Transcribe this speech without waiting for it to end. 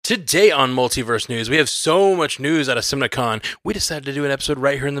Today on Multiverse News, we have so much news out of CinemaCon, we decided to do an episode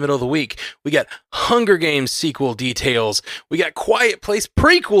right here in the middle of the week. We got Hunger Games sequel details. We got Quiet Place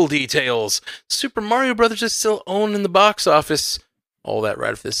prequel details. Super Mario Brothers is still owned in the box office. All that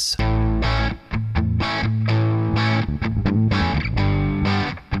right after this.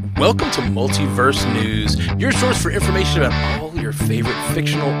 Welcome to Multiverse News, your source for information about all your favorite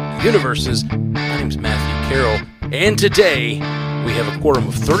fictional universes. My name's Matthew Carroll, and today we have a quorum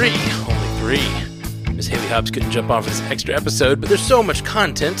of three, only three. Miss Haley Hobbs couldn't jump on for this extra episode, but there's so much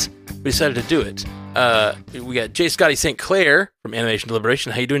content, we decided to do it. We got J. Scotty St. Clair from Animation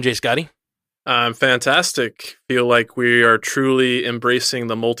Deliberation. How you doing, J. Scotty? I'm fantastic. Feel like we are truly embracing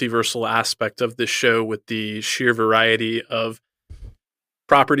the multiversal aspect of this show with the sheer variety of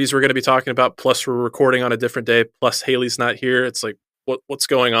properties we're going to be talking about, plus we're recording on a different day, plus Haley's not here. It's like, what's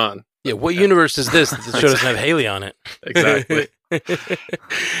going on? Yeah, what universe is this that the show doesn't have Haley on it? Exactly.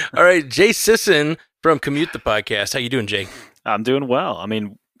 All right, Jay Sisson from Commute the Podcast. How you doing, Jay? I'm doing well. I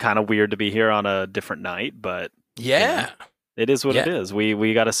mean, kind of weird to be here on a different night, but yeah, it is what it is.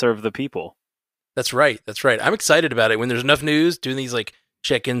 We got to serve the people. That's right. I'm excited about it. When there's enough news, doing these like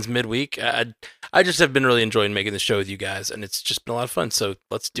check-ins midweek, I just have been really enjoying making the show with you guys, and it's just been a lot of fun. So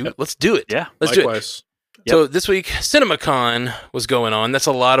let's do it. Let's do it. Yeah, let's likewise. Do it. Yep. So this week, CinemaCon was going on. That's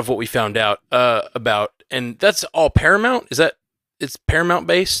a lot of what we found out about, and that's all Paramount. It's Paramount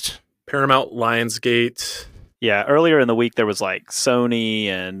based? Paramount, Lionsgate. Yeah, earlier in the week there was like Sony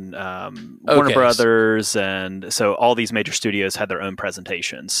and Warner Brothers, and so all these major studios had their own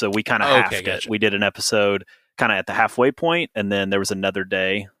presentations. So we kind of halved it. We did an episode kind of at the halfway point, and then there was another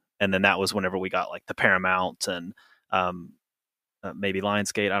day, and then that was whenever we got like the Paramount and maybe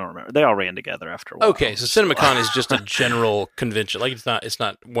Lionsgate. I don't remember. They all ran together after a while. Okay, so CinemaCon is just a general convention. Like it's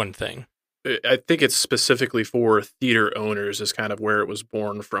not one thing. I think it's specifically for theater owners is kind of where it was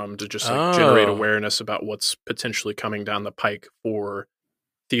born from, to just like generate awareness about what's potentially coming down the pike for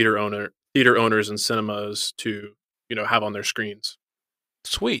theater owners and cinemas to, have on their screens.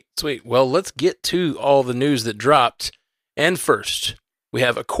 Sweet. Well, let's get to all the news that dropped. And first, we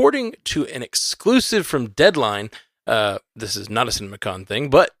have, according to an exclusive from Deadline, this is not a CinemaCon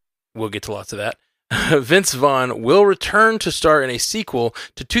thing, but we'll get to lots of that. Vince Vaughn will return to star in a sequel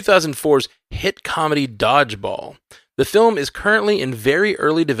to 2004's hit comedy Dodgeball. The film is currently in very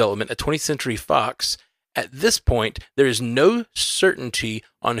early development at 20th Century Fox. At this point, there is no certainty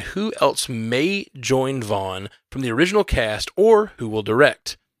on who else may join Vaughn from the original cast or who will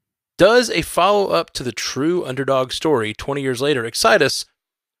direct. Does a follow-up to the true underdog story 20 years later excite us,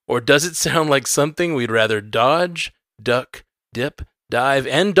 or does it sound like something we'd rather dodge, duck, dip, dive,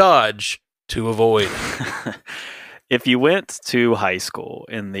 and dodge to avoid? If you went to high school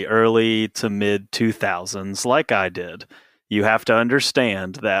in the early to mid 2000s, like I did, you have to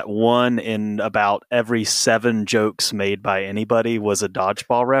understand that one in about every 7 jokes made by anybody was a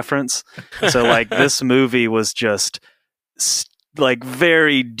Dodgeball reference. So like this movie was just like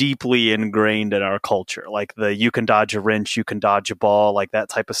very deeply ingrained in our culture. Like the you can dodge a wrench, you can dodge a ball, like that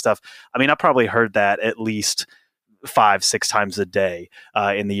type of stuff. I mean, I probably heard that at least 5-6 times a day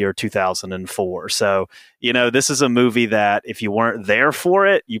in the year 2004. So, this is a movie that if you weren't there for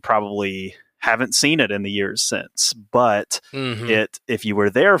it, you probably haven't seen it in the years since. But if you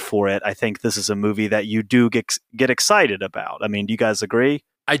were there for it, I think this is a movie that you do get excited about. I mean, do you guys agree?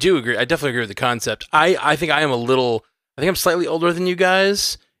 I do agree. I definitely agree with the concept. I think I'm slightly older than you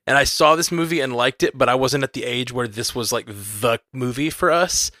guys, and I saw this movie and liked it, but I wasn't at the age where this was like the movie for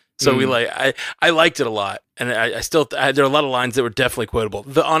us. So I liked it a lot, and I still there are a lot of lines that were definitely quotable.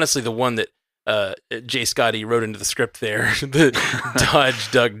 Honestly, the one that Jay Scotty wrote into the script there, the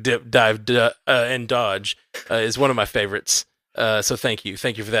dodge, duck, dip, dive, and dodge, is one of my favorites. So thank you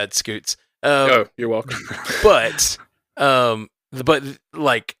for that, Scoots. You're welcome. But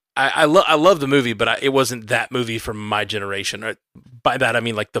like I love the movie, but it wasn't that movie from my generation. By that I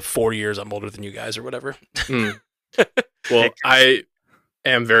mean like the 4 years I'm older than you guys or whatever. Well, I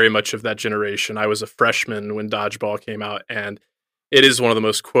am very much of that generation. I was a freshman when Dodgeball came out, and it is one of the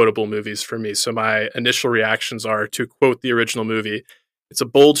most quotable movies for me. So my initial reactions are to quote the original movie. It's a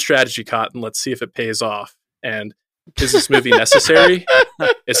bold strategy, Cotton. Let's see if it pays off. And is this movie necessary?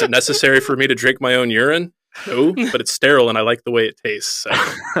 Is it necessary for me to drink my own urine? No, but it's sterile and I like the way it tastes. So.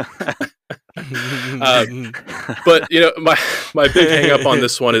 But my big hang up on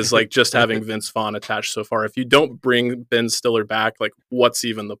this one is like just having Vince Vaughn attached so far. If you don't bring Ben Stiller back, like what's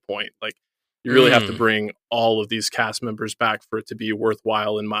even the point? Like you really have to bring all of these cast members back for it to be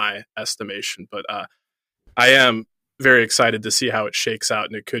worthwhile in my estimation. But I am very excited to see how it shakes out,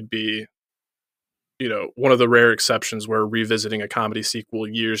 and it could be one of the rare exceptions where revisiting a comedy sequel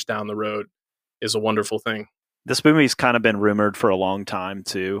years down the road is a wonderful thing. This movie's kind of been rumored for a long time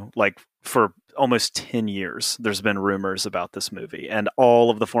too. Like for almost 10 years, there's been rumors about this movie, and all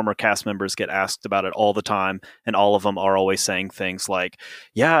of the former cast members get asked about it all the time. And all of them are always saying things like,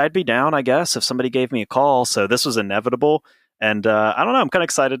 yeah, I'd be down, I guess, if somebody gave me a call. So this was inevitable. And I don't know, I'm kind of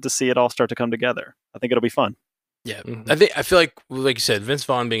excited to see it all start to come together. I think it'll be fun. Yeah. I feel like you said, Vince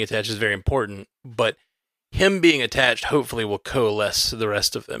Vaughn being attached is very important, but him being attached hopefully will coalesce the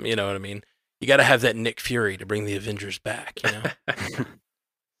rest of them. You know what I mean? You got to have that Nick Fury to bring the Avengers back, you know?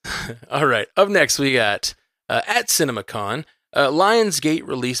 All right. Up next, we got at CinemaCon, Lionsgate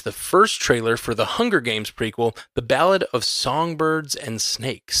released the first trailer for the Hunger Games prequel, The Ballad of Songbirds and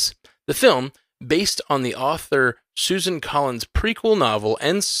Snakes. The film, based on the author Suzanne Collins' prequel novel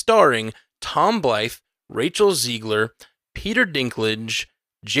and starring Tom Blyth, Rachel Ziegler, Peter Dinklage,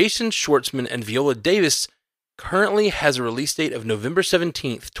 Jason Schwartzman, and Viola Davis, currently has a release date of November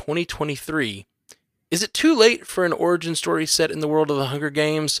 17th, 2023. Is it too late for an origin story set in the world of the Hunger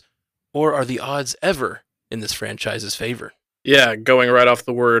Games, or are the odds ever in this franchise's favor? Yeah, going right off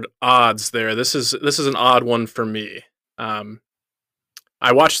the word odds there. This is an odd one for me.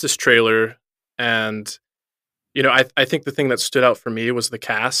 I watched this trailer, and I think the thing that stood out for me was the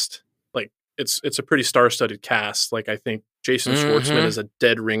cast. Like it's a pretty star-studded cast. Like I think Jason Schwartzman is a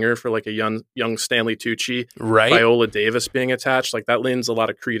dead ringer for like a young Stanley Tucci. Right. Viola Davis being attached, like that lends a lot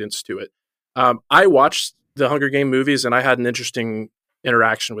of credence to it. I watched the Hunger Game movies, and I had an interesting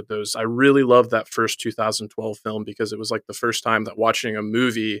interaction with those. I really loved that first 2012 film because it was like the first time that watching a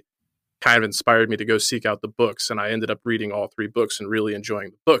movie kind of inspired me to go seek out the books, and I ended up reading all 3 books and really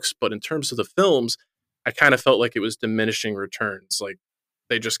enjoying the books. But in terms of the films, I kind of felt like it was diminishing returns. Like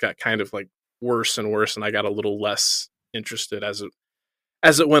they just got kind of like worse and worse, and I got a little less interested as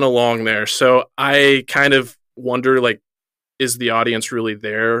it went along there. So I kind of wonder, like, is the audience really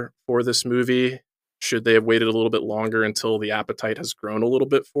there for this movie? Should they have waited a little bit longer until the appetite has grown a little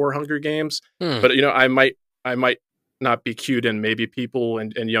bit for Hunger Games? But I might not be cued in. Maybe people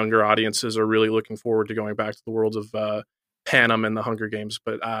and younger audiences are really looking forward to going back to the world of Panem and the Hunger Games,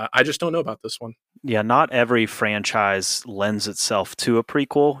 but I just don't know about this one. Yeah, not every franchise lends itself to a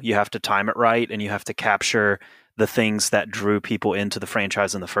prequel. You have to time it right, and you have to capture the things that drew people into the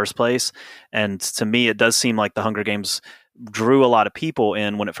franchise in the first place. And to me, it does seem like the Hunger Games drew a lot of people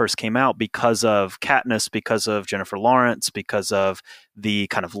in when it first came out because of Katniss, because of Jennifer Lawrence, because of the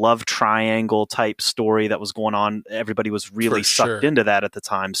kind of love triangle type story that was going on. Everybody was really sucked into that at the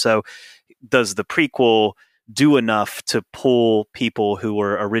time. So does the prequel do enough to pull people who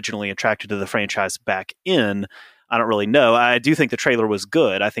were originally attracted to the franchise back in? I don't really know. I do think the trailer was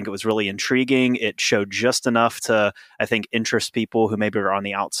good. I think it was really intriguing. It showed just enough to, I think, interest people who maybe are on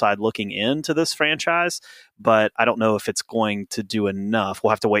the outside looking into this franchise, but I don't know if it's going to do enough. We'll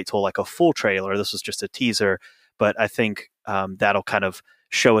have to wait till like a full trailer. This was just a teaser, but I think that'll kind of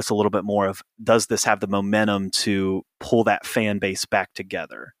show us a little bit more of, does this have the momentum to pull that fan base back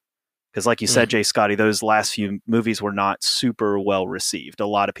together? Because like you said, Jay Scotty, those last few movies were not super well received. A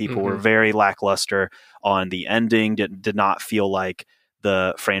lot of people were very lackluster on the ending, did not feel like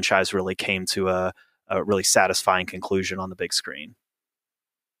the franchise really came to a really satisfying conclusion on the big screen.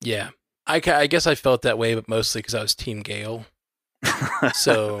 Yeah. I guess I felt that way, but mostly because I was Team Gale.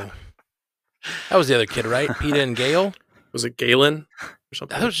 So that was the other kid, right? Peeta and Gale? Was it Galen or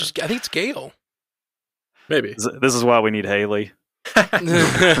something? I think it's Gale. Maybe. This is why we need Haley. We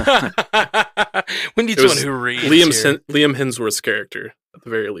need someone who reads. Liam Hemsworth's character, at the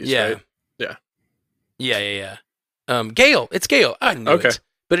very least. Yeah. Right? Yeah. Gale. It's Gale. I knew it.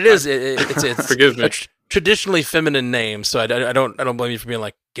 But it is. It's forgive me. Traditionally feminine name, so I don't blame you for being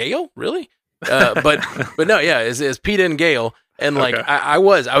like, Gale, really? But no, yeah, it's Peeta and Gale, and like I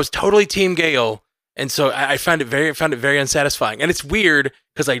was totally Team Gale. And so I found it very unsatisfying, and it's weird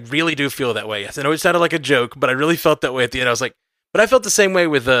because I really do feel that way. I know it sounded like a joke, but I really felt that way at the end. I was like, but I felt the same way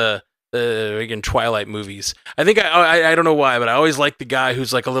with again, Twilight movies. I think I don't know why, but I always like the guy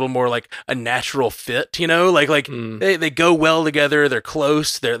who's like a little more like a natural fit, you know, like they go well together, they're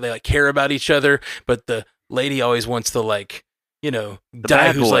close, they like care about each other, but the lady always wants to like, you know,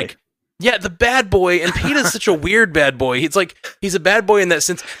 guy who's like, yeah, the bad boy, and Peeta's such a weird bad boy. He's a bad boy in that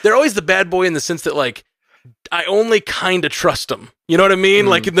sense. They're always the bad boy in the sense that like I only kind of trust him. You know what I mean?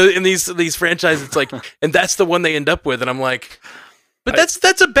 Like in these franchises, it's like, and that's the one they end up with, and I'm like, but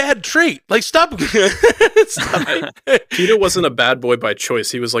that's a bad trait. Like, stop. Peeta wasn't a bad boy by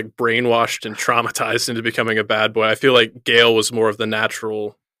choice. He was like brainwashed and traumatized into becoming a bad boy. I feel like Gale was more of the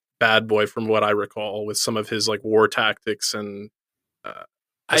natural bad boy from what I recall, with some of his like war tactics and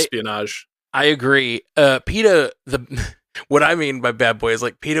espionage. I agree. PETA, what I mean by bad boy is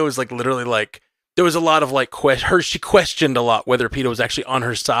like PETA was like literally like there was a lot of like she questioned a lot whether PETA was actually on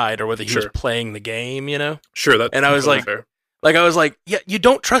her side or whether he was playing the game, you know? Sure, that's and I was like fair. Like I was like, yeah, you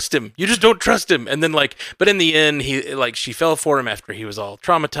don't trust him. You just don't trust him. And then like, but in the end, she fell for him after he was all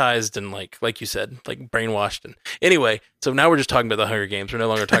traumatized and like you said, like brainwashed. And anyway, so now we're just talking about the Hunger Games. We're no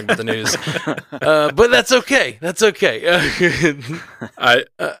longer talking about the news. But that's okay. That's okay. I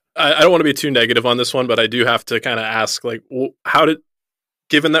don't want to be too negative on this one, but I do have to kind of ask, like,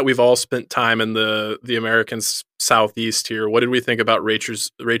 given that we've all spent time in the American Southeast here, what did we think about Rachel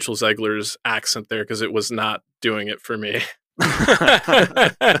Zegler's accent there? Because it was not doing it for me.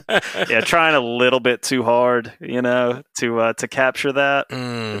 Yeah, trying a little bit too hard, you know, to capture that.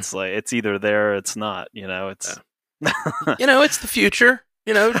 It's like it's either there or it's not, you know. It's you know, it's the future.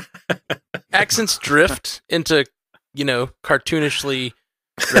 You know, accents drift into, you know, cartoonishly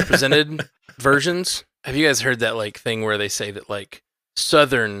represented versions. Have you guys heard that like thing where they say that like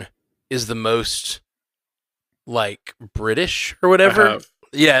Southern is the most like British or whatever?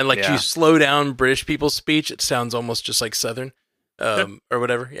 Yeah, and like you slow down British people's speech, it sounds almost just like Southern, or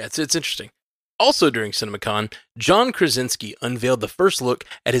whatever. Yeah, it's interesting. Also during CinemaCon, John Krasinski unveiled the first look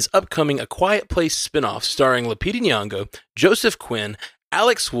at his upcoming A Quiet Place spin-off starring Lupita Nyong'o, Joseph Quinn,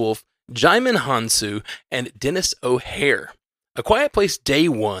 Alex Wolff, Djimon Hounsou, and Dennis O'Hare. A Quiet Place Day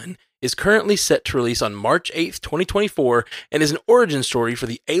 1 is currently set to release on March 8th, 2024, and is an origin story for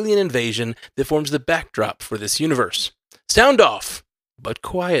the alien invasion that forms the backdrop for this universe. Sound off! But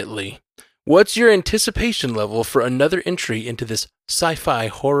quietly. What's your anticipation level for another entry into this sci-fi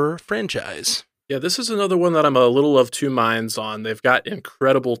horror franchise? Yeah, this is another one that I'm a little of two minds on. They've got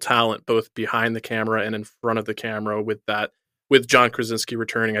incredible talent both behind the camera and in front of the camera with John Krasinski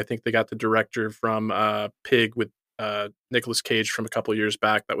returning. I think they got the director from Pig with Nicolas Cage from a couple years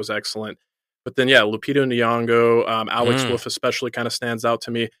back. That was excellent. But then, yeah, Lupita Nyong'o, Alex Wolff especially kind of stands out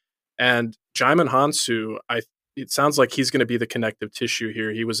to me. And Djimon Hounsou, it sounds like he's going to be the connective tissue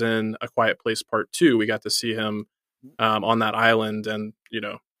here. He was in A Quiet Place Part 2. We got to see him on that island. And, you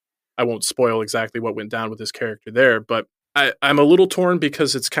know, I won't spoil exactly what went down with his character there. But I'm a little torn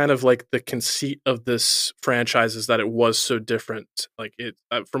because it's kind of like the conceit of this franchise is that it was so different. Like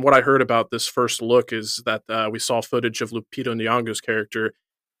from what I heard about this first look is that we saw footage of Lupita Nyong'o's character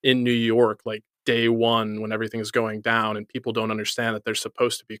in New York, like day one when everything is going down. And people don't understand that they're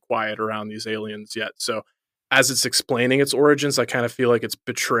supposed to be quiet around these aliens yet. So as it's explaining its origins, I kind of feel like it's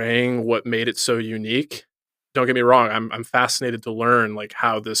betraying what made it so unique. Don't get me wrong. I'm fascinated to learn like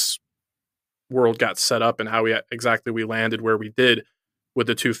how this world got set up and how we landed where we did with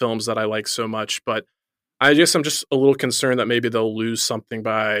the two films that I like so much. But I guess I'm just a little concerned that maybe they'll lose something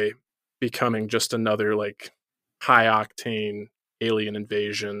by becoming just another like high octane alien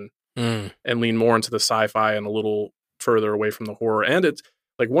invasion and lean more into the sci-fi and a little further away from the horror. And it's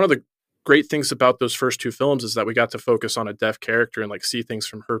like one of the great things about those first two films is that we got to focus on a deaf character and like see things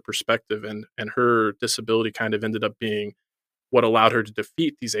from her perspective, and her disability kind of ended up being what allowed her to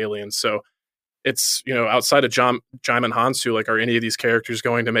defeat these aliens. So it's, you know, outside of Djimon Hounsou, like, are any of these characters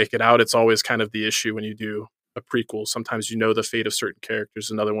going to make it out? It's always kind of the issue when you do a prequel. Sometimes you know the fate of certain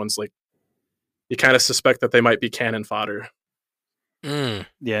characters, and other ones, like, you kind of suspect that they might be cannon fodder.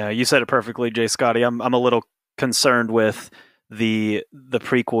 Yeah, you said it perfectly, Jay Scotty. I'm a little concerned with the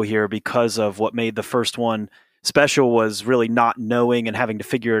prequel here because of what made the first one special was really not knowing and having to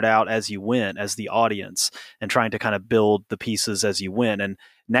figure it out as you went, as the audience, and trying to kind of build the pieces as you went. And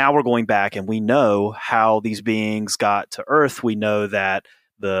now we're going back and we know how these beings got to Earth. We know that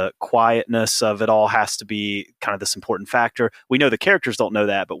the quietness of it all has to be kind of this important factor. We know the characters don't know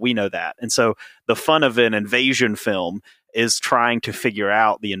that, but we know that. And so the fun of an invasion film is trying to figure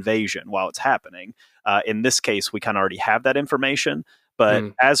out the invasion while it's happening. In this case, we kind of already have that information. But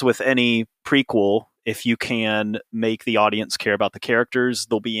as with any prequel, if you can make the audience care about the characters,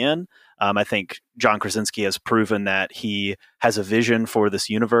 they'll be in. I think John Krasinski has proven that he has a vision for this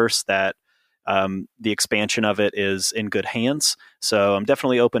universe, that the expansion of it is in good hands. So I'm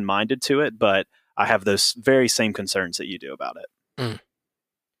definitely open-minded to it, but I have those very same concerns that you do about it.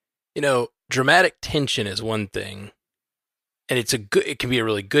 You know, dramatic tension is one thing, and it can be a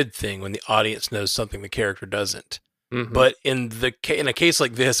really good thing when the audience knows something the character doesn't. But in a case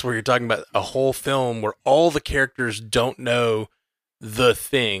like this, where you're talking about a whole film where all the characters don't know the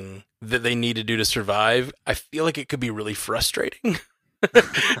thing that they need to do to survive, I feel like it could be really frustrating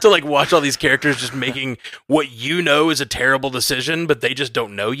to like watch all these characters just making what you know is a terrible decision, but they just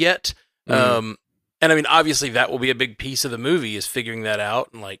don't know yet. And I mean, obviously that will be a big piece of the movie, is figuring that out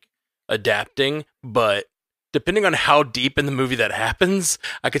and like adapting. But depending on how deep in the movie that happens,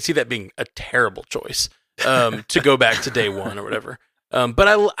 I could see that being a terrible choice to go back to day one or whatever. But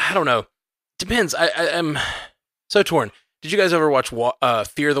I don't know. Depends. I'm so torn. Did you guys ever watch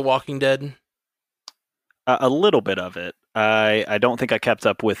Fear the Walking Dead? A little bit of it. I don't think I kept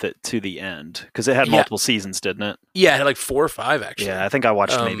up with it to the end because it had multiple seasons, didn't it? Yeah, it had like 4 or 5 actually. Yeah, I think I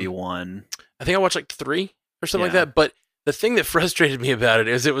watched maybe 1. I think I watched like 3 or something like that. But the thing that frustrated me about it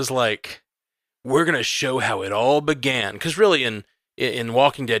is it was like, we're going to show how it all began. Because really in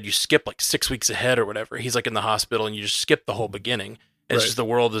Walking Dead, you skip like 6 weeks ahead or whatever. He's like in the hospital and you just skip the whole beginning. And it's just the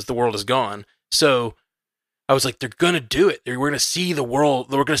world is gone. So I was like, they're going to do it. We're going to see the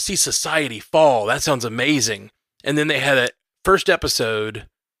world. We're going to see society fall. That sounds amazing. And then they had a first episode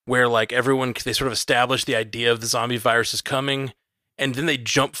where like they sort of established the idea of the zombie virus is coming. And then they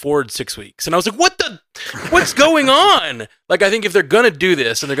jump forward 6 weeks. And I was like, what's going on? Like, I think if they're going to do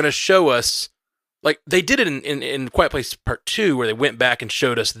this and they're going to show us, like they did it in Quiet Place Part 2, where they went back and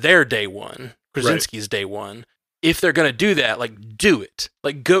showed us their day one, Krasinski's day one. If they're going to do that, like, do it.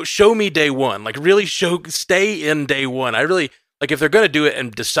 Like, go show me day one. Like, really stay in day one. I really, like, if they're going to do it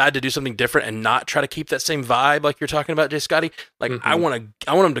and decide to do something different and not try to keep that same vibe like you're talking about, Jay Scotty, like, I want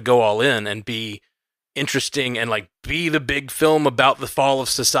them to go all in and be interesting and, like, be the big film about the fall of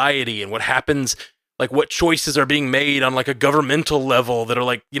society and what happens, like, what choices are being made on, like, a governmental level that are,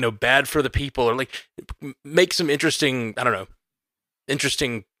 like, you know, bad for the people, or, like, make some interesting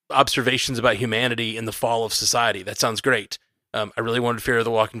observations about humanity in the fall of society. That sounds great. I really wanted Fear of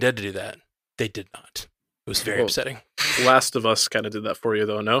the Walking Dead to do that. They did not. It was very upsetting. Last of Us kind of did that for you,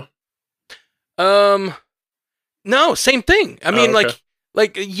 though, no? No, same thing. I mean,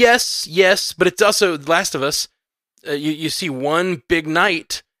 like yes, but it's also Last of Us. You see one big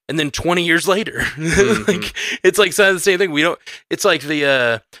night, and then 20 years later, like it's like the same thing. It's like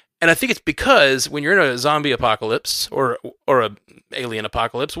and I think it's because when you're in a zombie apocalypse or a alien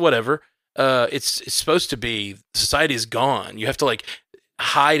apocalypse, whatever, it's supposed to be society is gone. You have to like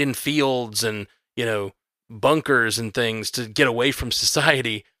hide in fields and, you know, bunkers and things to get away from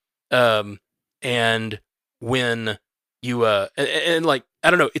society. And when you and like,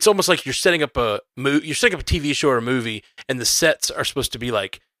 I don't know, it's almost like you're setting up a TV show or a movie, and the sets are supposed to be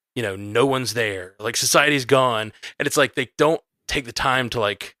like, you know, no one's there, like society's gone, and it's like they don't take the time to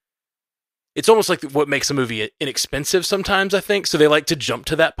like. It's almost like what makes a movie inexpensive sometimes, I think. So they like to jump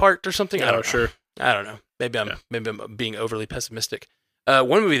to that part or something. I don't know. Sure. I don't know. Maybe I'm being overly pessimistic.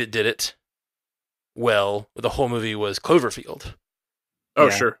 One movie that did it well, the whole movie, was Cloverfield. Oh,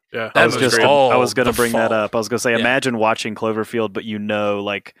 sure. Yeah. I was going to bring that up. I was going to say, imagine watching Cloverfield, but you know,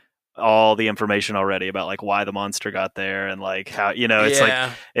 like, all the information already about like why the monster got there and like how, you know,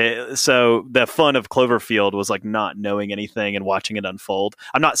 it's so the fun of Cloverfield was like not knowing anything and watching it unfold.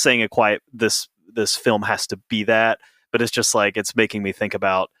 I'm not saying this film has to be that, but it's just like, it's making me think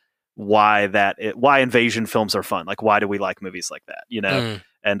about why invasion films are fun. Like, why do we like movies like that? You know,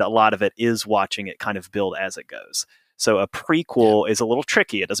 and a lot of it is watching it kind of build as it goes. So a prequel is a little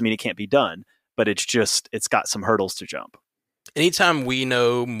tricky. It doesn't mean it can't be done, but it's got some hurdles to jump. Anytime we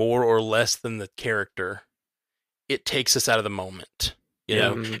know more or less than the character, it takes us out of the moment, you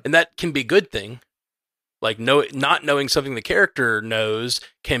know, and that can be a good thing. Like not knowing something the character knows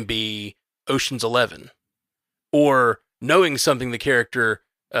can be Ocean's 11, or knowing something the character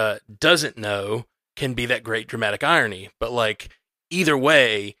doesn't know can be that great dramatic irony. But like either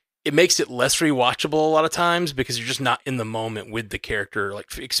way, it makes it less rewatchable a lot of times because you're just not in the moment with the character,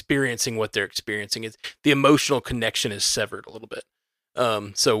 like experiencing what they're experiencing. The emotional connection is severed a little bit.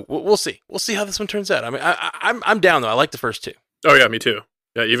 So we'll see. We'll see how this one turns out. I mean, I'm down though. I like the first two. Oh yeah, me too.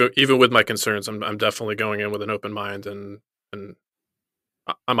 Yeah, even with my concerns, I'm definitely going in with an open mind, and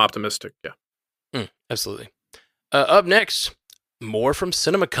I'm optimistic. Yeah, absolutely. Up next, more from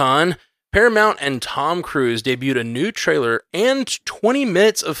CinemaCon. Paramount and Tom Cruise debuted a new trailer and 20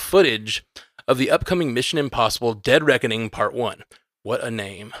 minutes of footage of the upcoming Mission Impossible Dead Reckoning Part 1. What a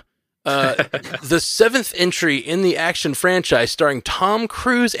name. The seventh entry in the action franchise starring Tom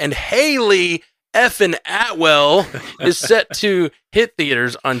Cruise and Hayley effing Atwell is set to hit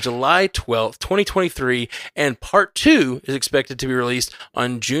theaters on July 12th, 2023, and Part 2 is expected to be released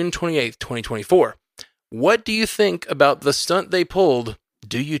on June 28th, 2024. What do you think about the stunt they pulled?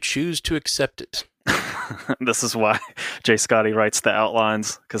 Do you choose to accept it? This is why Jay Scotty writes the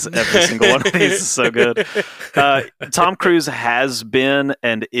outlines, because every single one of these is so good. Tom Cruise has been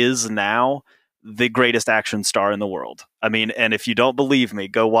and is now the greatest action star in the world. I mean, and if you don't believe me,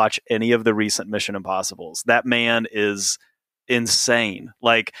 go watch any of the recent Mission Impossibles. That man is insane.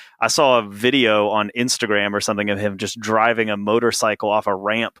 Like, I saw a video on Instagram or something of him just driving a motorcycle off a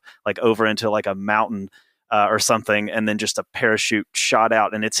ramp, like over into like a mountain. or something, and then just a parachute shot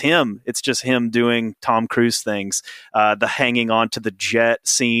out, and it's him. It's just him doing Tom Cruise things. The hanging onto the jet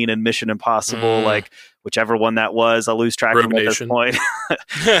scene in Mission Impossible, like whichever one that was, I lose track of at this point.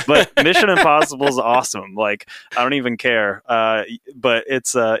 But Mission Impossible is awesome. Like, I don't even care. But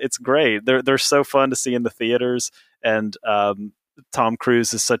it's great. They're so fun to see in the theaters, and Tom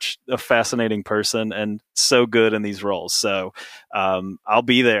Cruise is such a fascinating person and so good in these roles. So I'll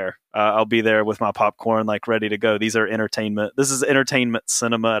be there. I'll be there with my popcorn, like ready to go. These are entertainment. This is entertainment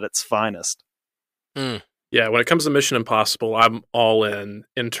cinema at its finest. Yeah, when it comes to Mission Impossible, I'm all in.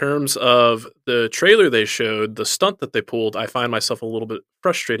 In terms of the trailer they showed, the stunt that they pulled, I find myself a little bit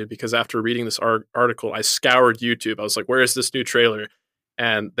frustrated because after reading this article, I scoured YouTube. I was like, where is this new trailer?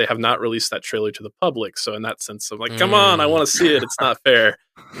 And they have not released that trailer to the public. So in that sense, I'm like, come on, I want to see it. It's not fair.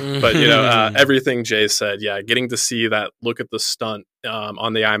 But, everything Jay said, getting to see that, look at the stunt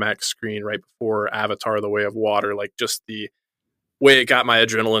on the IMAX screen right before Avatar: The Way of Water, like just the way it got my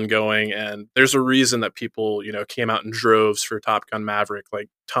adrenaline going. And there's a reason that people, came out in droves for Top Gun Maverick. Like,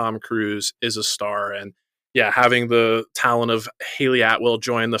 Tom Cruise is a star. And having the talent of Hayley Atwell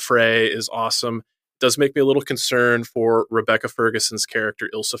join the fray is awesome. Does make me a little concerned for Rebecca Ferguson's character,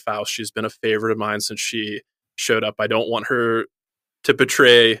 Ilsa Faust. She's been a favorite of mine since she showed up. I don't want her to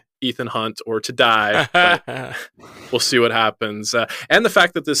betray Ethan Hunt or to die, but we'll see what happens. And the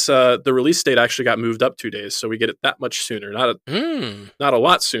fact that this the release date actually got moved up 2 days, so we get it that much sooner. Not a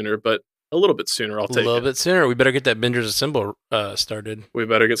lot sooner, but a little bit sooner. I'll take it. A little bit sooner. We better get that Bingers Assemble started. We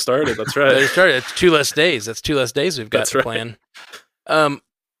better get started. That's right. It's 2 less days. That's 2 less days we've got to plan.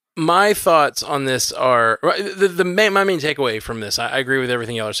 My thoughts on this are my main takeaway from this. I agree with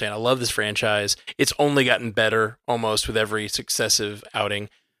everything y'all are saying. I love this franchise. It's only gotten better almost with every successive outing.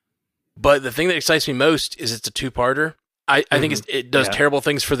 But the thing that excites me most is it's a 2-parter. I think it does terrible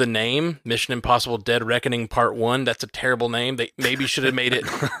things for the name. Mission Impossible: Dead Reckoning Part 1. That's a terrible name. They maybe should have made it,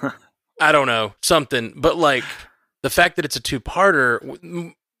 I don't know, something. But like the fact that it's a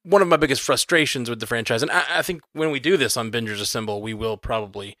 2-parter, one of my biggest frustrations with the franchise, and I think when we do this on Bingers Assemble, we will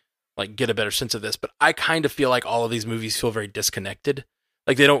probably like get a better sense of this, but I kind of feel like all of these movies feel very disconnected.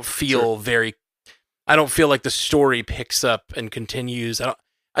 Like they don't feel I don't feel like the story picks up and continues.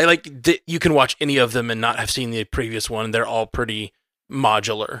 You can watch any of them and not have seen the previous one. They're all pretty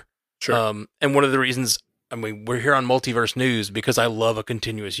modular. Sure. And one of the reasons, we're here on Multiverse News because I love a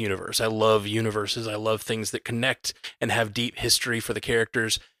continuous universe. I love universes. I love things that connect and have deep history for the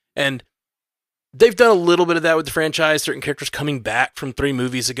characters. And they've done a little bit of that with the franchise, certain characters coming back from 3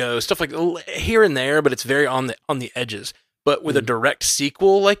 movies ago, stuff like here and there, but it's very on the edges. But with a direct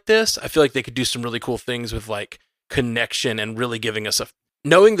sequel like this, I feel like they could do some really cool things with like connection and really giving us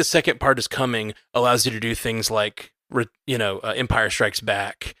knowing the second part is coming allows you to do things like, Empire Strikes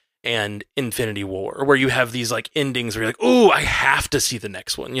Back and Infinity War, where you have these like endings where you're like, "Ooh, I have to see the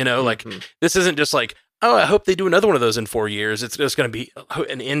next one." Like this isn't just like, "Oh, I hope they do another one of those in 4 years." It's just going to be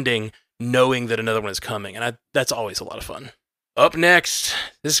an ending knowing that another one is coming, and that's always a lot of fun. Up next,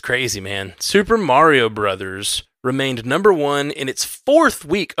 this is crazy, man. Super Mario Brothers remained number 1 in its 4th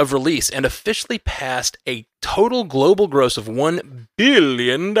week of release and officially passed a total global gross of $1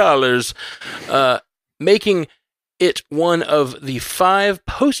 billion, making it one of the 5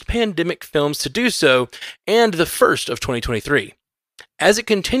 post-pandemic films to do so, and the first of 2023. As it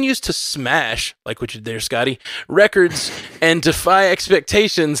continues to smash, like what you did there, Scotty, records and defy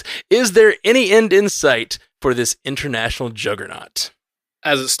expectations, is there any end in sight for this international juggernaut?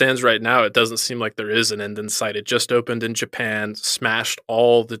 As it stands right now, it doesn't seem like there is an end in sight. It just opened in Japan, smashed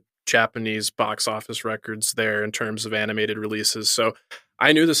all the Japanese box office records there in terms of animated releases. So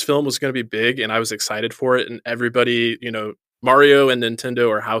I knew this film was going to be big and I was excited for it. And everybody, Mario and Nintendo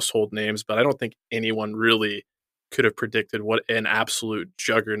are household names, but I don't think anyone really could have predicted what an absolute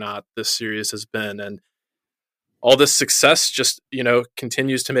juggernaut this series has been. And all this success just,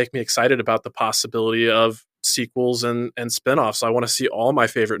 continues to make me excited about the possibility of sequels and spinoffs. I want to see all my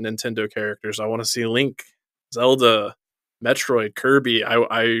favorite Nintendo characters. I want to see Link, Zelda, Metroid, Kirby.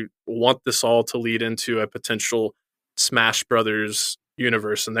 I want this all to lead into a potential Smash Brothers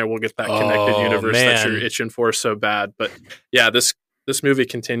universe, and there we'll get that connected universe that you're itching for so bad. But yeah, this movie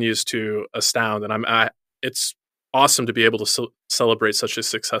continues to astound, and it's awesome to be able to celebrate such a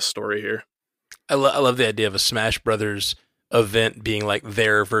success story here. I love the idea of a Smash Brothers event being like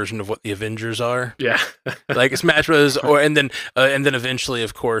their version of what the Avengers are. Yeah. Like Smash Bros. And then eventually,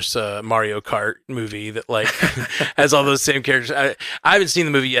 of course, Mario Kart movie that like has all those same characters. I haven't seen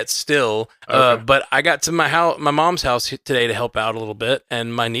the movie yet still, but I got to my mom's house today to help out a little bit,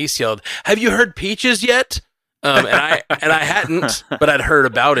 and my niece yelled, "Have you heard Peaches yet?" And I hadn't, but I'd heard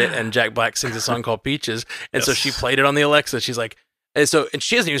about it, and Jack Black sings a song called Peaches, and so she played it on the Alexa. She's like, and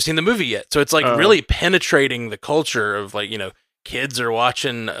she hasn't even seen the movie yet, so it's like really penetrating the culture of like, you know, kids are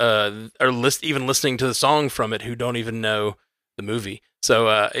watching even listening to the song from it who don't even know the movie. So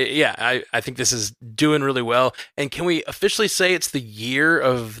I think this is doing really well. And can we officially say it's the year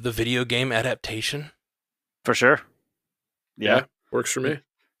of the video game adaptation? For sure. Yeah, works for me.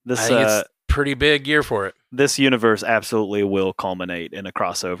 This I think it's pretty big year for it. This universe absolutely will culminate in a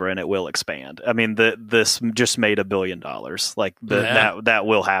crossover, and it will expand. I mean, this just made $1 billion. Like that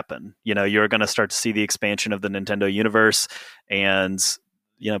will happen. You know, you're going to start to see the expansion of the Nintendo universe, and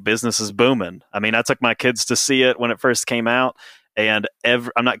you know, business is booming. I mean, I took my kids to see it when it first came out, and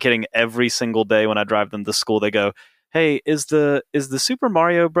I'm not kidding. Every single day when I drive them to school, they go, "Hey, is the Super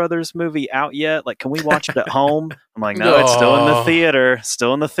Mario Brothers movie out yet? Like, can we watch it at home?" I'm like, "No, it's still in the theater.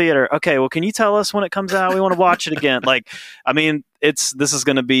 Still in the theater." "Okay, well, can you tell us when it comes out? We want to watch it again." Like, I mean, this is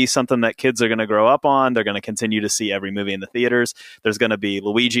going to be something that kids are going to grow up on. They're going to continue to see every movie in the theaters. There's going to be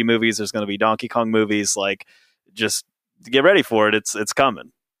Luigi movies. There's going to be Donkey Kong movies. Like, just get ready for it. It's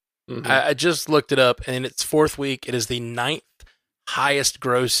coming. Mm-hmm. I just looked it up, and in its fourth week, it is the 9th highest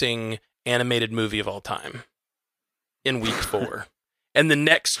grossing animated movie of all time. In week 4, and the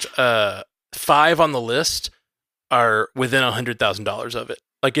next 5 on the list are within $100,000 of it.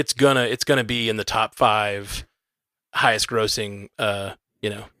 Like it's gonna be in the top 5 highest grossing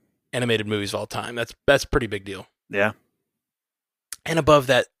animated movies of all time. That's a pretty big deal. Yeah. And above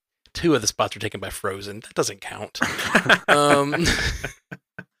that, 2 of the spots are taken by Frozen. That doesn't count.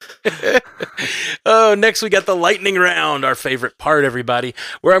 Next we got the lightning round, our favorite part, everybody,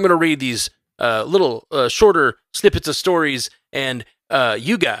 where I'm going to read these little shorter snippets of stories, and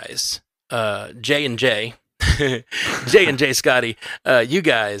you guys, J and J Scotty, you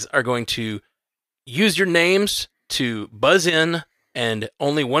guys are going to use your names to buzz in, and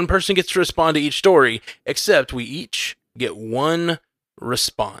only one person gets to respond to each story, except we each get one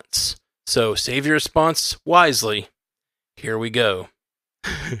response. So save your response wisely. Here we go.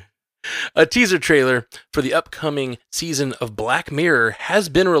 A teaser trailer for the upcoming season of Black Mirror has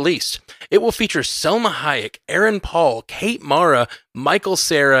been released. It will feature Salma Hayek, Aaron Paul, Kate Mara, Michael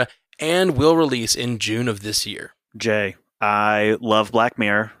Cera, and will release in June of this year. Jay, I love Black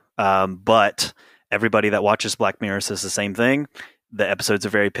Mirror, but everybody that watches Black Mirror says the same thing. The episodes are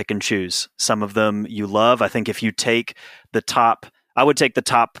very pick and choose. Some of them you love. I think if you take I would take the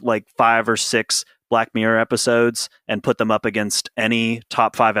top like 5 or 6 Black Mirror episodes and put them up against any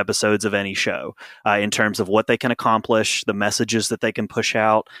top 5 episodes of any show in terms of what they can accomplish, the messages that they can push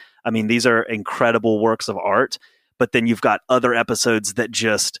out. I mean, these are incredible works of art, but then you've got other episodes that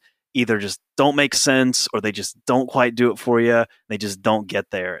either just don't make sense, or they just don't quite do it for you. They just don't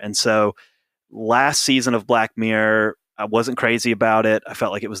get there. And so last season of Black Mirror, I wasn't crazy about it. I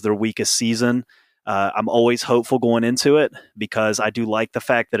felt like it was their weakest season. I'm always hopeful going into it because I do like the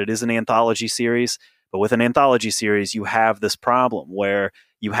fact that it is an anthology series. But with an anthology series, you have this problem where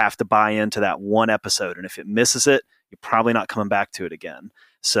you have to buy into that one episode. And if it misses it, you're probably not coming back to it again.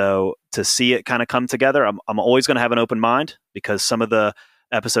 So to see it kind of come together, I'm always going to have an open mind because some of the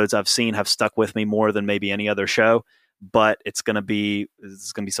episodes I've seen have stuck with me more than maybe any other show. But it's going to be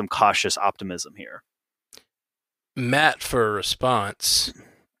some cautious optimism here. Matt, for a response,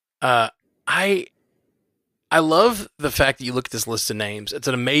 I love the fact that you look at this list of names. It's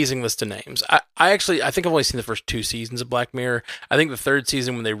an amazing list of names. I think I've only seen the first 2 seasons of Black Mirror. I think the 3rd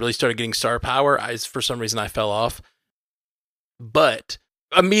season, when they really started getting star power, for some reason I fell off. But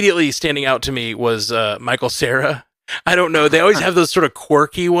immediately standing out to me was Michael Cera. I don't know. They always have those sort of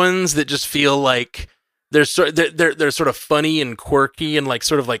quirky ones that just feel like they're sort of funny and quirky and like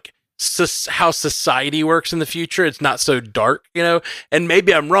sort of like how society works in the future. It's not so dark, you know. And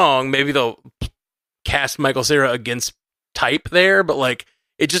maybe I'm wrong. Maybe they'll cast Michael Cera against type there, but like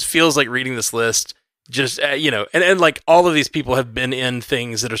it just feels like reading this list just and like all of these people have been in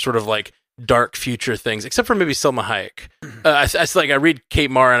things that are sort of like dark future things, except for maybe Salma Hayek. I read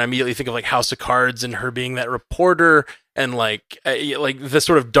Kate Mara and I immediately think of like House of Cards and her being that reporter and like the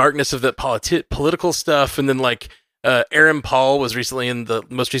sort of darkness of the political stuff, and then like Aaron Paul was recently in the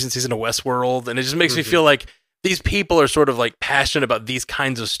most recent season of Westworld, and it just makes me feel like these people are sort of like passionate about these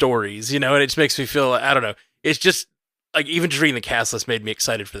kinds of stories, you know, and it just makes me feel, I don't know. It's just like, even just reading the cast list made me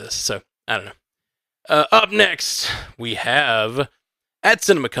excited for this. So I don't know. Up next, we have at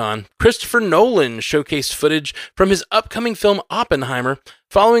CinemaCon, Christopher Nolan showcased footage from his upcoming film Oppenheimer,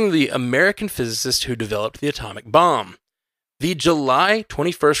 following the American physicist who developed the atomic bomb. The July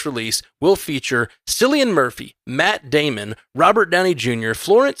 21st release will feature Cillian Murphy, Matt Damon, Robert Downey Jr.,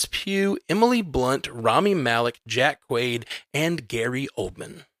 Florence Pugh, Emily Blunt, Rami Malek, Jack Quaid, and Gary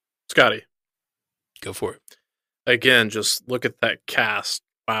Oldman. Scotty. Go for it. Again, just look at that cast.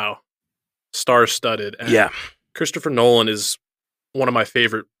 Wow. Star-studded. And yeah. Christopher Nolan is one of my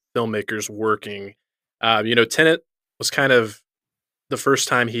favorite filmmakers working. Tenet was kind of the first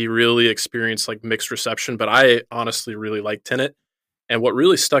time he really experienced like mixed reception, but I honestly really liked Tenet. And what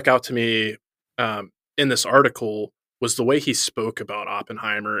really stuck out to me in this article was the way he spoke about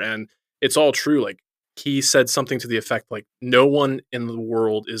Oppenheimer. And it's all true. Like, he said something to the effect like, no one in the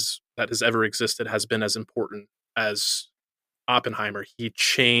world that has ever existed has been as important as Oppenheimer. He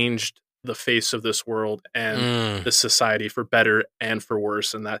changed the face of this world and the society for better and for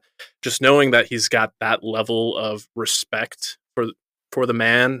worse. And that just knowing that he's got that level of respect for the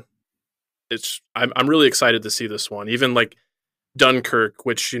man, I'm really excited to see this one. Even like Dunkirk,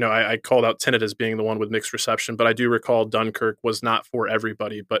 which, I called out Tenet as being the one with mixed reception, but I do recall Dunkirk was not for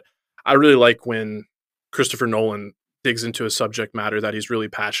everybody. But I really like when Christopher Nolan digs into a subject matter that he's really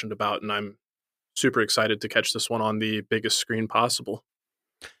passionate about, and I'm super excited to catch this one on the biggest screen possible.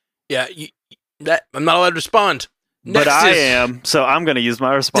 Yeah, I'm not allowed to respond. But I am, so I'm going to use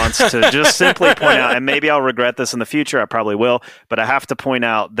my response to just simply point out, and maybe I'll regret this in the future, I probably will, but I have to point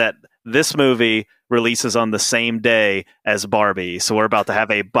out that this movie releases on the same day as Barbie, so we're about to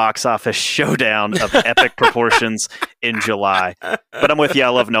have a box office showdown of epic proportions in July. But I'm with you, I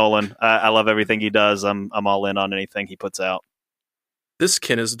love Nolan. I love everything he does. I'm all in on anything he puts out. This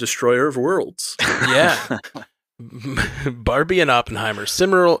kin is a destroyer of worlds. Yeah. Barbie and Oppenheimer,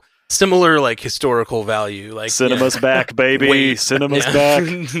 similar like historical value. Like cinema's back, baby. Cinema's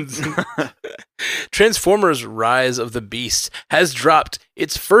back. Transformers Rise of the Beast has dropped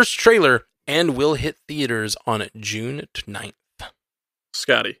its first trailer and will hit theaters on June 9th.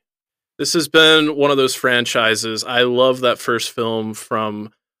 Scotty, this has been one of those franchises. I love that first film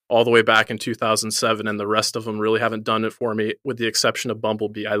from all the way back in 2007, and the rest of them really haven't done it for me, with the exception of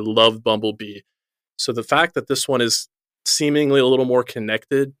Bumblebee. I love Bumblebee. So the fact that this one is seemingly a little more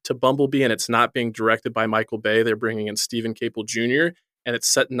connected to Bumblebee, and it's not being directed by Michael Bay, they're bringing in Stephen Caple Jr., and it's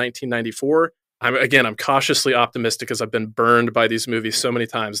set in 1994. I'm cautiously optimistic because I've been burned by these movies so many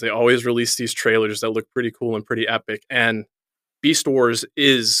times. They always release these trailers that look pretty cool and pretty epic. And Beast Wars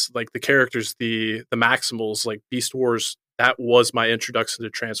is like the characters, the Maximals, like Beast Wars, that was my introduction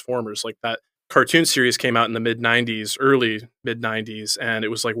to Transformers. Like, that cartoon series came out in the early mid 90s. And it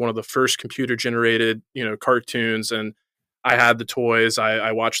was like one of the first computer generated, cartoons. And I had the toys.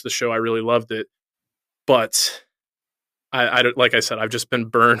 I watched the show. I really loved it. But I like I said, I've just been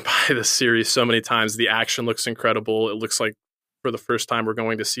burned by this series so many times. The action looks incredible. It looks like for the first time we're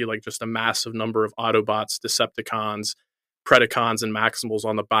going to see like just a massive number of Autobots, Decepticons, Predacons, and Maximals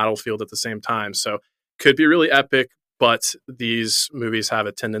on the battlefield at the same time. So could be really epic, but these movies have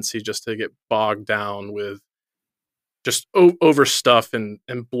a tendency just to get bogged down with just over stuff and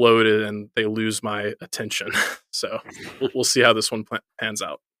bloated, and they lose my attention. So we'll see how this one pans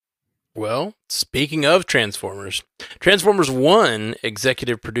out. Well, speaking of Transformers 1,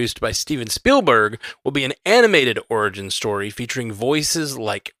 executive produced by Steven Spielberg, will be an animated origin story featuring voices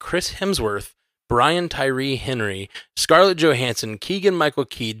like Chris Hemsworth, Brian Tyree Henry, Scarlett Johansson,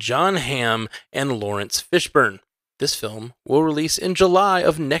 Keegan-Michael-Key, Jon Hamm, and Laurence Fishburne. This film will release in July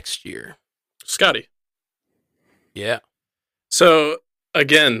of next year. Scotty. Yeah. So,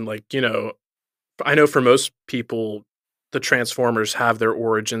 again, I know for most people, the Transformers have their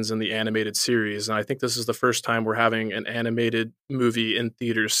origins in the animated series, and I think this is the first time we're having an animated movie in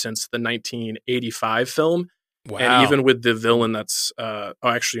theaters since the 1985 film. Wow. And even with the villain that's I'm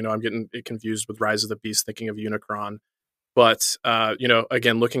getting it confused with Rise of the Beast, thinking of Unicron. But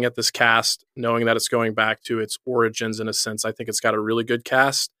again, looking at this cast, knowing that it's going back to its origins in a sense, I think it's got a really good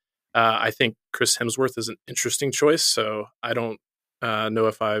cast. I think Chris Hemsworth is an interesting choice, so I don't know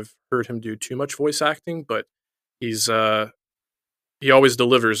if I've heard him do too much voice acting, but he always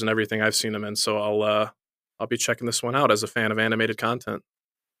delivers in everything I've seen him in, so I'll be checking this one out as a fan of animated content.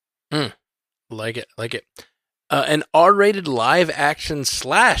 Like it. An R-rated live-action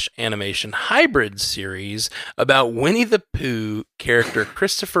 / animation hybrid series about Winnie the Pooh character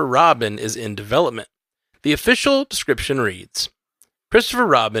Christopher Robin is in development. The official description reads, Christopher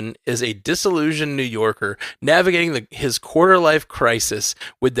Robin is a disillusioned New Yorker navigating his quarter-life crisis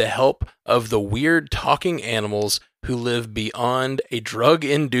with the help of the weird talking animals who live beyond a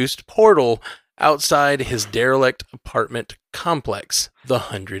drug-induced portal outside his derelict apartment complex, the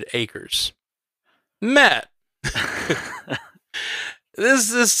 100 Acres. Matt,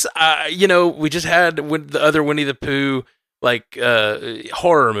 this we just had the other Winnie the Pooh like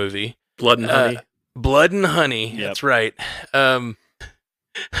horror movie. Blood and Honey. Blood and Honey. Yep. That's right.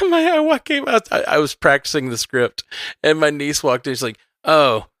 What came out? I was practicing the script, and my niece walked in. She's like,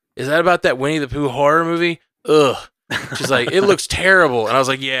 "Oh, is that about that Winnie the Pooh horror movie?" Ugh. She's like, "It looks terrible," and I was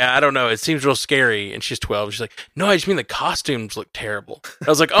like, "Yeah, I don't know. It seems real scary." And she's 12. She's like, "No, I just mean the costumes look terrible." I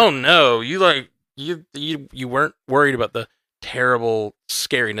was like, "Oh no, you weren't worried about the terrible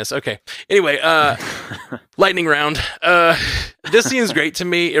scariness." Okay. Anyway, lightning round. This scene's great to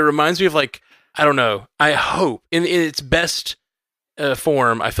me. It reminds me of like, I don't know. I hope in its best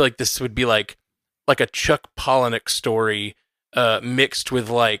form, I feel like this would be like a Chuck Palahniuk story mixed with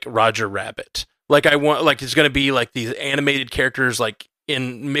like Roger Rabbit. Like I want, like it's going to be like these animated characters like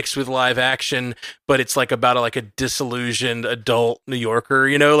in mixed with live action, but it's like about a disillusioned adult New Yorker,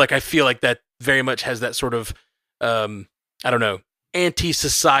 you know? Like I feel like that very much has that sort of I don't know,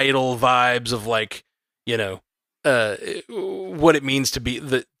 anti-societal vibes of like, you know, what it means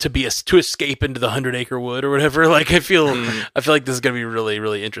to escape into the 100-acre wood or whatever. Like I feel like this is going to be really,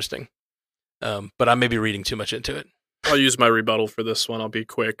 really interesting. But I may be reading too much into it. I'll use my rebuttal for this one. I'll be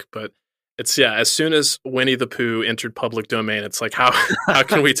quick, but it's as soon as Winnie the Pooh entered public domain, it's like how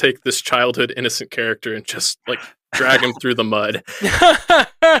can we take this childhood innocent character and just like drag him through the mud?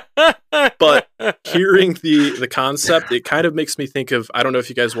 But hearing the concept, it kind of makes me think of, I don't know if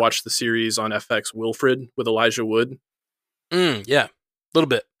you guys watched the series on FX, Wilfred with Elijah Wood. Yeah, a little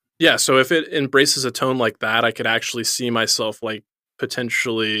bit. Yeah, so if it embraces a tone like that, I could actually see myself like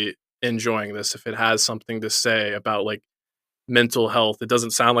potentially enjoying this if it has something to say about like mental health. It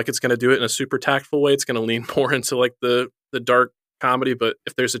doesn't sound like it's going to do it in a super tactful way. It's going to lean more into like the dark comedy, but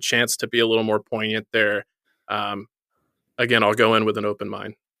if there's a chance to be a little more poignant there, again, I'll go in with an open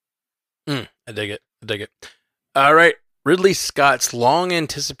mind. I dig it. All right. Ridley Scott's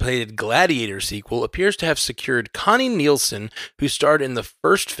long-anticipated Gladiator sequel appears to have secured Connie Nielsen, who starred in the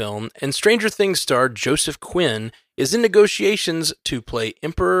first film, and Stranger Things star Joseph Quinn is in negotiations to play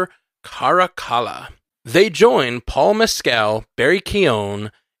Emperor Caracalla. They join Paul Mescal, Barry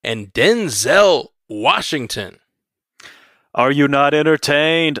Keoghan, and Denzel Washington. Are you not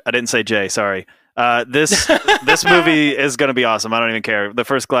entertained? I didn't say Jay, sorry. This movie is going to be awesome. I don't even care. The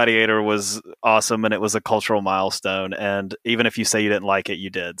first Gladiator was awesome, and it was a cultural milestone. And even if you say you didn't like it,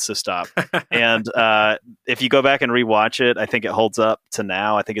 you did. So stop. And if you go back and rewatch it, I think it holds up to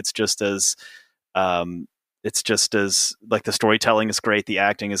now. I think it's just as like the storytelling is great, the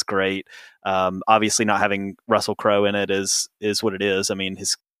acting is great. Obviously, not having Russell Crowe in it is what it is. I mean,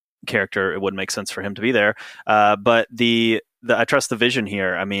 his character, it wouldn't make sense for him to be there. But I trust the vision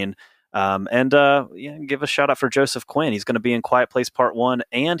here. I mean. Give a shout out for Joseph Quinn. He's going to be in Quiet Place Part 1,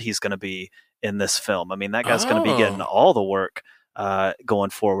 and he's going to be in this film. I mean, that guy's going to be getting all the work going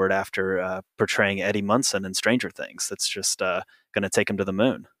forward after portraying Eddie Munson in Stranger Things. That's just going to take him to the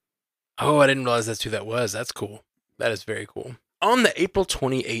moon. Oh, I didn't realize that's who that was. That's cool. That is very cool. On the April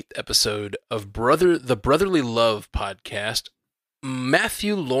 28th episode of the Brotherly Love podcast,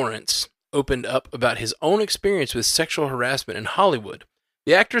 Matthew Lawrence opened up about his own experience with sexual harassment in Hollywood.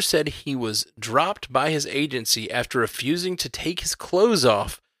 The actor said he was dropped by his agency after refusing to take his clothes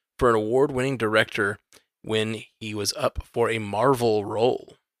off for an award-winning director when he was up for a Marvel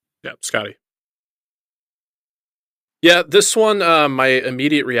role. Yeah, Scotty. Yeah, this one, my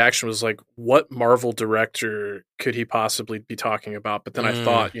immediate reaction was like, what Marvel director could he possibly be talking about? But then I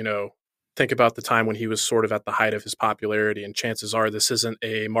thought, think about the time when he was sort of at the height of his popularity, and chances are this isn't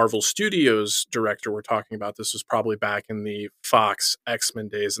a Marvel Studios director we're talking about. This was probably back in the Fox X-Men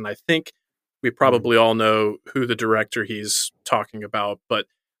days, and I think we probably all know who the director he's talking about. But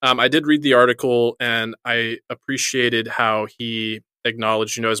I did read the article, and I appreciated how he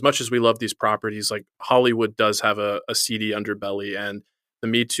acknowledged, as much as we love these properties, like Hollywood does have a seedy underbelly, and the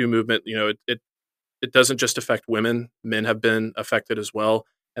Me Too movement, it doesn't just affect women. Men have been affected as well.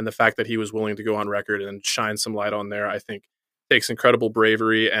 And the fact that he was willing to go on record and shine some light on there, I think takes incredible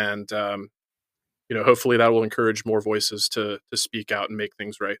bravery. And, hopefully that will encourage more voices to speak out and make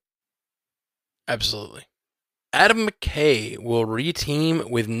things right. Absolutely. Adam McKay will reteam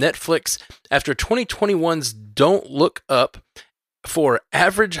with Netflix after 2021's Don't Look Up for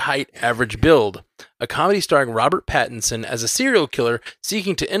Average Height, Average Build, a comedy starring Robert Pattinson as a serial killer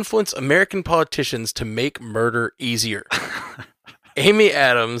seeking to influence American politicians to make murder easier. Amy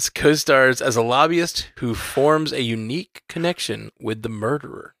Adams co-stars as a lobbyist who forms a unique connection with the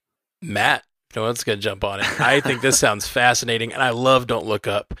murderer. Matt, no one's going to jump on it. I think this sounds fascinating, and I love Don't Look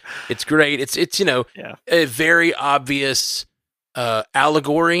Up. It's great. It's a very obvious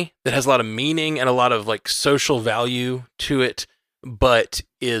allegory that has a lot of meaning and a lot of like social value to it, but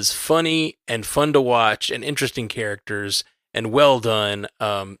is funny and fun to watch and interesting characters. and well done.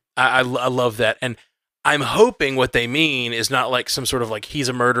 I love that. And I'm hoping what they mean is not like some sort of like he's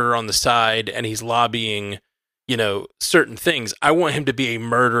a murderer on the side and he's lobbying, certain things. I want him to be a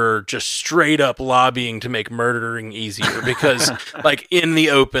murderer, just straight up lobbying to make murdering easier because like in the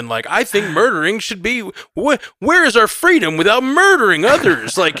open, like I think murdering should be, where is our freedom without murdering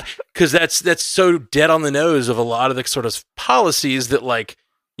others? Like, cause that's so dead on the nose of a lot of the sort of policies that like,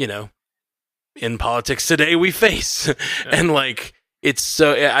 in politics today we face. Yeah. And like,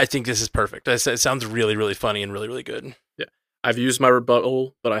 I think this is perfect. It sounds really, really funny and really, really good. Yeah. I've used my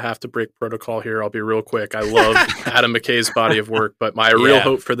rebuttal, but I have to break protocol here. I'll be real quick. I love Adam McKay's body of work, but my real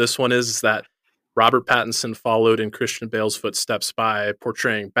hope for this one is that Robert Pattinson followed in Christian Bale's footsteps by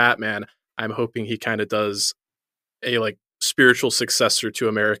portraying Batman. I'm hoping he kind of does a like spiritual successor to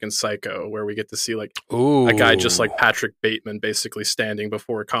American Psycho, where we get to see like a guy just like Patrick Bateman basically standing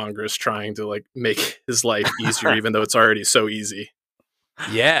before Congress trying to like make his life easier, even though it's already so easy.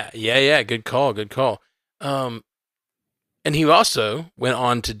 Yeah. Good call. And he also went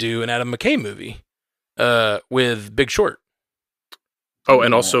on to do an Adam McKay movie with Big Short. Oh,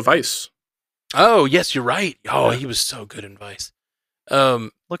 and also Vice. Oh, yes, you're right. Oh, he was so good in Vice.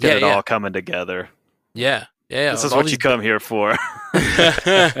 Look at it all coming together. Yeah. This is what you come here for.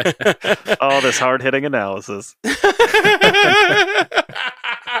 All this hard-hitting analysis.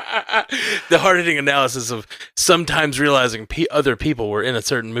 The hard-hitting analysis of sometimes realizing other people were in a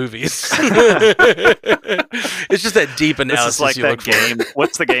certain movies. It's just that deep analysis. This is like that game.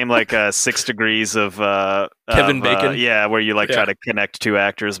 What's the game like? 6 Degrees of Kevin Bacon. Where you try to connect 2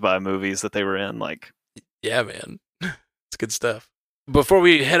 actors by movies that they were in. Like, yeah, man, it's good stuff. Before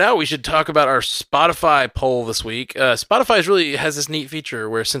we head out, we should talk about our Spotify poll this week. Spotify really has this neat feature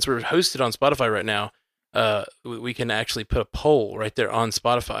where since we're hosted on Spotify right now, we can actually put a poll right there on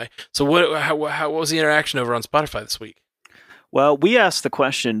Spotify. So what was the interaction over on Spotify this week? Well, we asked the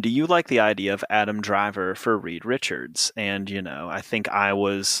question, do you like the idea of Adam Driver for Reed Richards? And, I think I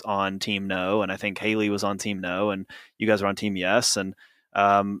was on Team No, and I think Haley was on Team No, and you guys were on Team Yes. And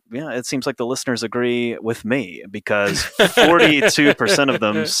it seems like the listeners agree with me because 42% of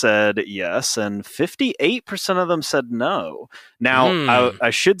them said yes and 58% of them said no. Now, I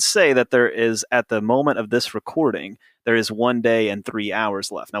should say that there is, at the moment of this recording, there is 1 day and 3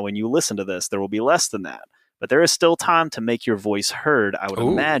 hours left. Now, when you listen to this, there will be less than that, but there is still time to make your voice heard, I would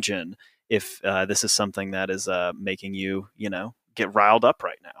imagine, if this is something that is making you, get riled up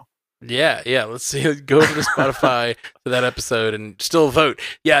right now. Yeah. Let's see. Go over to Spotify for that episode and still vote.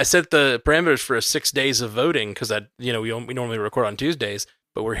 Yeah, I set the parameters for 6 days of voting because we normally record on Tuesdays,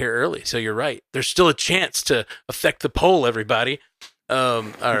 but we're here early. So you're right. There's still a chance to affect the poll, everybody. All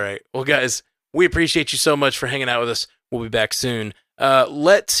right. Well, guys, we appreciate you so much for hanging out with us. We'll be back soon.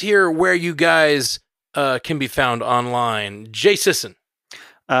 Let's hear where you guys can be found online. Jay Sisson.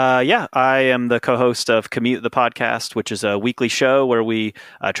 I am the co-host of Commute the Podcast, which is a weekly show where we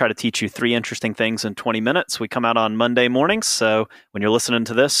try to teach you 3 interesting things in 20 minutes. We come out on Monday mornings, so when you're listening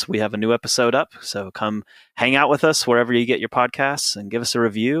to this, we have a new episode up. So come hang out with us wherever you get your podcasts and give us a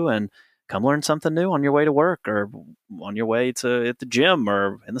review and come learn something new on your way to work or on your way to at the gym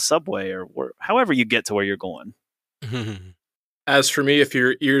or in the subway or however you get to where you're going. As for me, if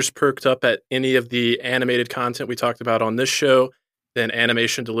your ears perked up at any of the animated content we talked about on this show, then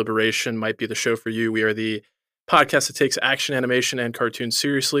Animation Deliberation might be the show for you. We are the podcast that takes action, animation, and cartoons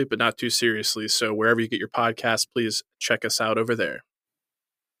seriously, but not too seriously. So wherever you get your podcasts, please check us out over there.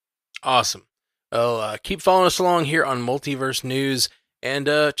 Awesome. Well, keep following us along here on Multiverse News, and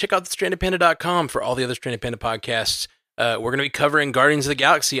check out thestrandedpanda.com for all the other Stranded Panda podcasts. We're going to be covering Guardians of the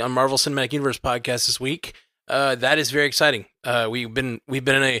Galaxy on Marvel Cinematic Universe podcast this week. That is very exciting. We've been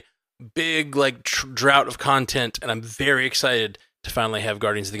in a big drought of content, and I'm very excited to finally have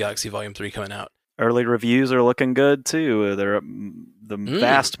Guardians of the Galaxy Volume 3 coming out. Early reviews are looking good, too. The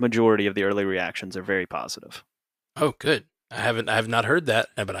vast majority of the early reactions are very positive. Oh, good. I have not heard that,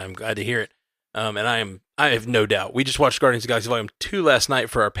 but I'm glad to hear it. And I have no doubt. We just watched Guardians of the Galaxy Volume 2 last night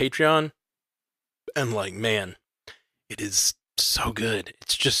for our Patreon, and man, it is so good.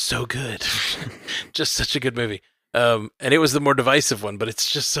 It's just so good. Just such a good movie. And it was the more divisive one, but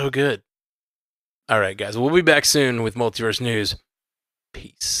it's just so good. All right, guys. We'll be back soon with Multiverse News.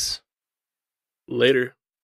 Peace. Later.